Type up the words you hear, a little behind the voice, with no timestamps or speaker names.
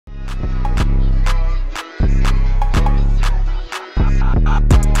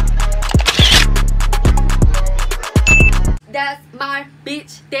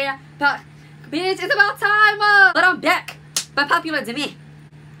birthday. Bitch, it's about time. But I'm back by popular demand.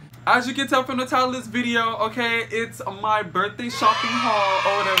 As you can tell from the title of this video, okay, it's my birthday shopping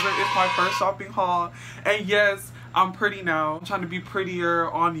haul or whatever. It's my first shopping haul. And yes, I'm pretty now. I'm trying to be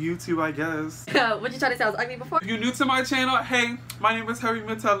prettier on YouTube, I guess. What you trying to say I was ugly before? If you're new to my channel, hey, my name is Harry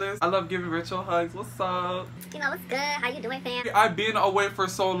Metellus. I love giving virtual hugs. What's up? You know, what's good? How you doing, fam? I've been away for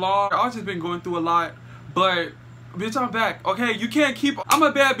so long. I've just been going through a lot. But, bitch, I'm back. Okay, you can't keep... I'm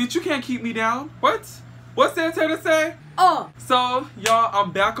a bad bitch. You can't keep me down. What? What's Santana say? Oh. So, y'all,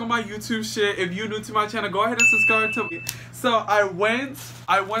 I'm back on my YouTube shit. If you're new to my channel, go ahead and subscribe to me. So, I went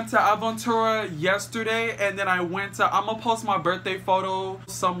to Aventura yesterday, and then I'm gonna post my birthday photo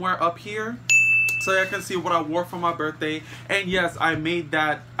somewhere up here so you can see what I wore for my birthday. And yes, I made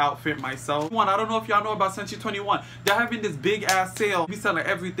that outfit myself. I don't know if y'all know about Century 21. They're having this big ass sale. We selling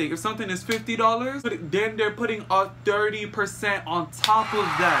everything. If something is $50, then they're putting a 30% on top of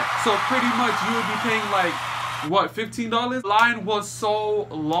that. So pretty much you would be paying like, what, $15? Line was so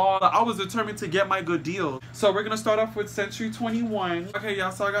long. I was determined to get my good deal. So we're gonna start off with Century 21. Okay,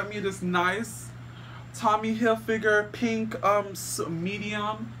 y'all, so I got me this nice Tommy Hilfiger pink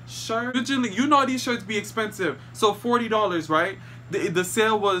medium shirt. Originally, you know these shirts be expensive. So $40, right? The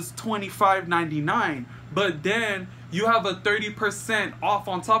sale was $25.99. But then you have a 30% off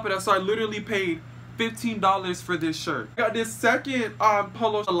on top of that. So I literally paid $15 for this shirt. I got this second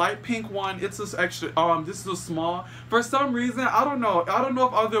polo, a light pink one. It's this extra this is a small. For some reason, I don't know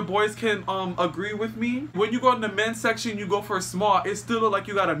if other boys can agree with me. When you go in the men's section, you go for a small, it still look like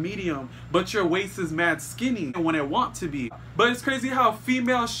you got a medium, but your waist is mad skinny when it want to be. But it's crazy how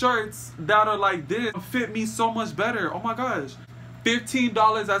female shirts that are like this fit me so much better. Oh my gosh.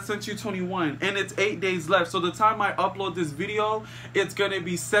 $15 at Century 21, and it's 8 days left. So the time I upload this video, it's gonna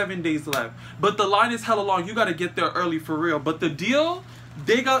be 7 days left. But the line is hella long. You gotta get there early for real. But the deal,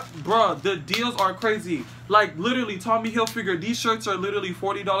 they got, bruh, the deals are crazy. Like literally, Tommy Hilfiger, these shirts are literally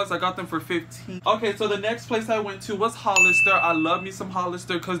 $40. I got them for $15. Okay, so the next place I went to was Hollister. I love me some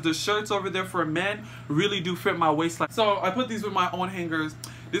Hollister because the shirts over there for men really do fit my waistline. So I put these with my own hangers.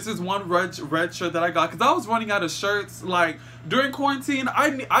 This is one red shirt that I got because I was running out of shirts. Like during quarantine,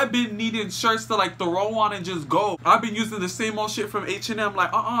 I've been needing shirts to like throw on and just go. I've been using the same old shit from H&M.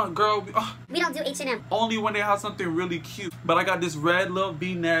 Like girl, we don't do H&M. Only when they have something really cute. But I got this red little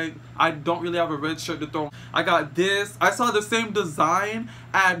V-neck. I don't really have a red shirt to throw. I got this. I saw the same design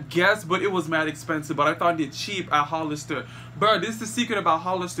at Guess, but it was mad expensive. But I found it cheap at Hollister. Bro, this is the secret about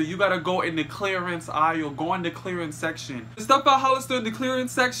Hollister. You gotta go in the clearance aisle. Go in the clearance section. The stuff at Hollister in the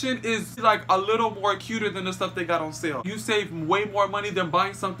clearance section is like a little more cuter than the stuff they got on sale. You save way more money than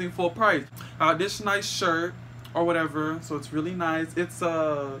buying something full price. This nice shirt or whatever. So it's really nice. It's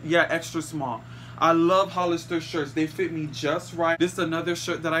yeah, extra small. I love Hollister shirts. They fit me just right. This is another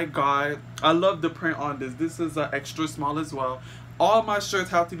shirt that I got. I love the print on this. This is extra small as well. All my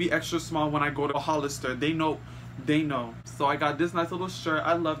shirts have to be extra small when I go to Hollister. They know. So I got this nice little shirt.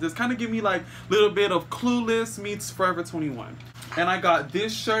 I love this. Kind of give me like a little bit of Clueless meets Forever 21. And I got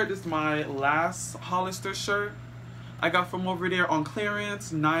this shirt. This is my last Hollister shirt I got from over there on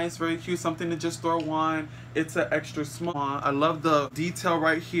clearance. Nice, very cute, something to just throw on. It's an extra small. I love the detail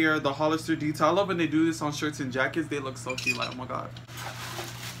right here, the Hollister detail. I love when they do this on shirts and jackets. They look so cute, like oh my god.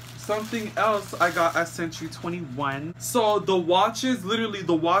 Something else I got at Century 21. So the watches, literally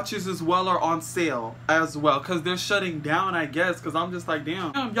the watches as well are on sale as well. Because they're shutting down, I guess. Because I'm just like,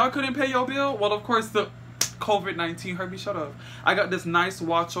 damn, y'all couldn't pay your bill? Well, of course, the COVID-19, Herbie, shut up. I got this nice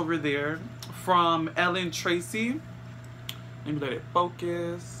watch over there from Ellen Tracy. Let me let it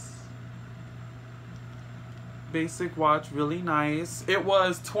focus. Basic watch, really nice. It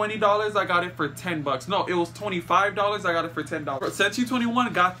was $20, I got it for 10 bucks. No, it was $25, I got it for $10. Century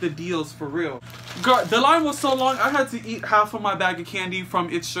 21 got the deals for real. Girl, the line was so long, I had to eat half of my bag of candy from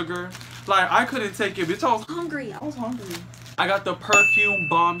It's Sugar. Like, I couldn't take it, bitch. I was hungry. I got the perfume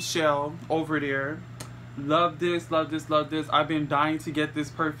Bombshell over there. Love this, love this, love this. I've been dying to get this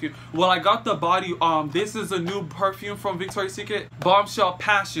perfume. Well, I got the body, this is a new perfume from Victoria's Secret, Bombshell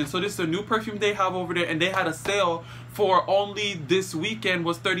Passion. So this is a new perfume they have over there, and they had a sale for only this weekend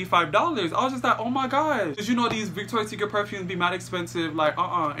was $35. I was just like, oh my god. Cause you know these Victoria's Secret perfumes be mad expensive. Like,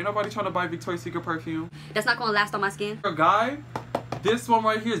 ain't nobody trying to buy Victoria's Secret perfume. That's not gonna last on my skin. For a guy, this one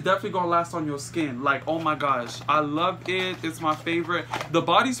right here is definitely gonna last on your skin. Like, oh my gosh, I love it. It's my favorite. The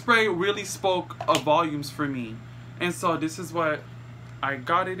body spray really spoke volumes for me, and so this is what I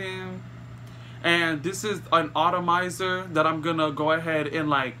got it in. And this is an atomizer that I'm gonna go ahead and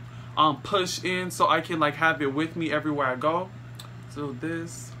like push in so I can like have it with me everywhere I go. So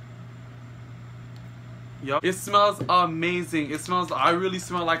this, Yup. It smells amazing. It smells, I really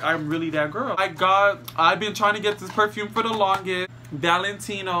smell like I'm really that girl. I've been trying to get this perfume for the longest.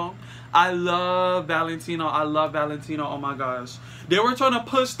 Valentino. I love Valentino. I love Valentino. Oh my gosh. They were trying to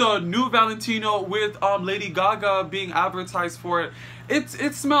push the new Valentino with Lady Gaga being advertised for it.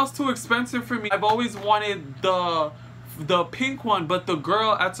 It smells too expensive for me. I've always wanted the pink one, but the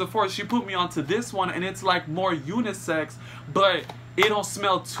girl at Sephora, she put me onto this one, and it's like more unisex, but it don't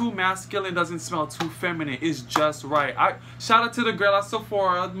smell too masculine, doesn't smell too feminine. It's just right. Shout out to the girl at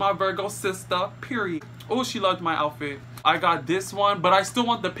Sephora, my Virgo sister, period. Oh, she loved my outfit. I got this one, but I still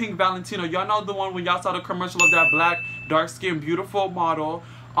want the pink Valentino. Y'all know the one when y'all saw the commercial of that black, dark-skinned, beautiful model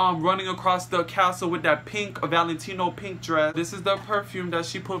running across the castle with that pink Valentino pink dress. This is the perfume that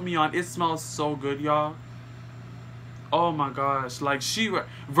she put me on. It smells so good, y'all. Oh my gosh, like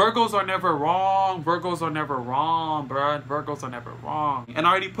Virgos are never wrong. Virgos are never wrong, bruh. Virgos are never wrong. And I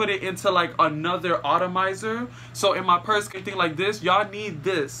already put it into like another atomizer. So in my purse, anything like this, y'all need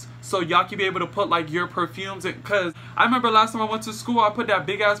this. So y'all can be able to put like your perfumes in. Cause I remember last time I went to school, I put that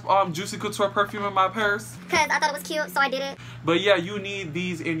big ass Juicy Couture perfume in my purse. Cause I thought it was cute, so I did it. But yeah, you need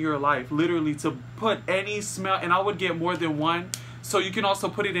these in your life, literally, to put any smell. And I would get more than one. So you can also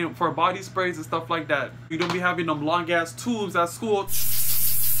put it in for body sprays and stuff like that. You don't be having them long ass tubes at school.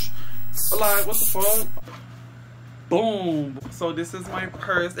 Like, what the fuck? Boom. So this is my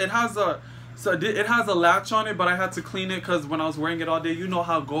purse. It has a latch on it, but I had to clean it because when I was wearing it all day, you know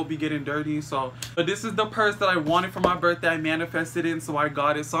how gold be getting dirty. So, but this is the purse that I wanted for my birthday. I manifested it, so I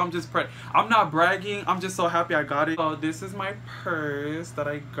got it. So I'm not bragging. I'm just so happy I got it. So this is my purse that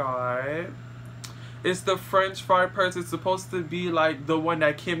I got. It's the French fry purse. It's supposed to be like the one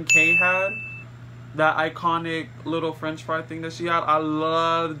that Kim K had. That iconic little French fry thing that she had. I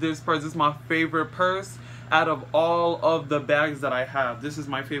love this purse. It's my favorite purse out of all of the bags that I have. This is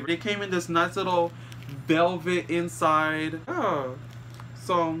my favorite. It came in this nice little velvet inside. Yeah.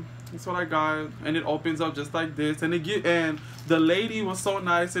 So that's what I got. And it opens up just like this. And the lady was so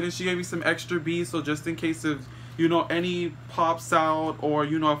nice. And then she gave me some extra beads. So just in case if, you know, any pops out, or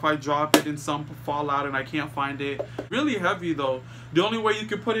you know, if I drop it and some fall out and I can't find it. Really heavy though. The only way you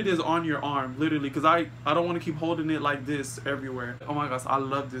can put it is on your arm, literally, because I don't want to keep holding it like this everywhere. Oh my gosh, I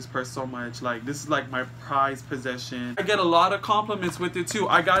love this purse so much. Like, this is like my prized possession. I get a lot of compliments with it too.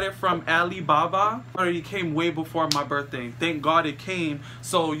 I got it from Alibaba. It already came way before my birthday. Thank God it came,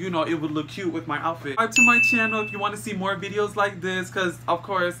 so you know, it would look cute with my outfit. Subscribe to my channel if you want to see more videos like this, because of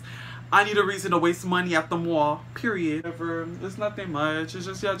course I need a reason to waste money at the mall, period. It's nothing much. It's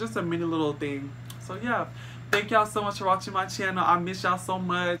just, yeah, just a mini little thing. So yeah, thank y'all so much for watching my channel. I miss y'all so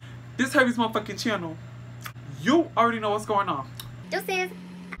much. This Heavy's motherfucking channel. You already know what's going on. Deuces.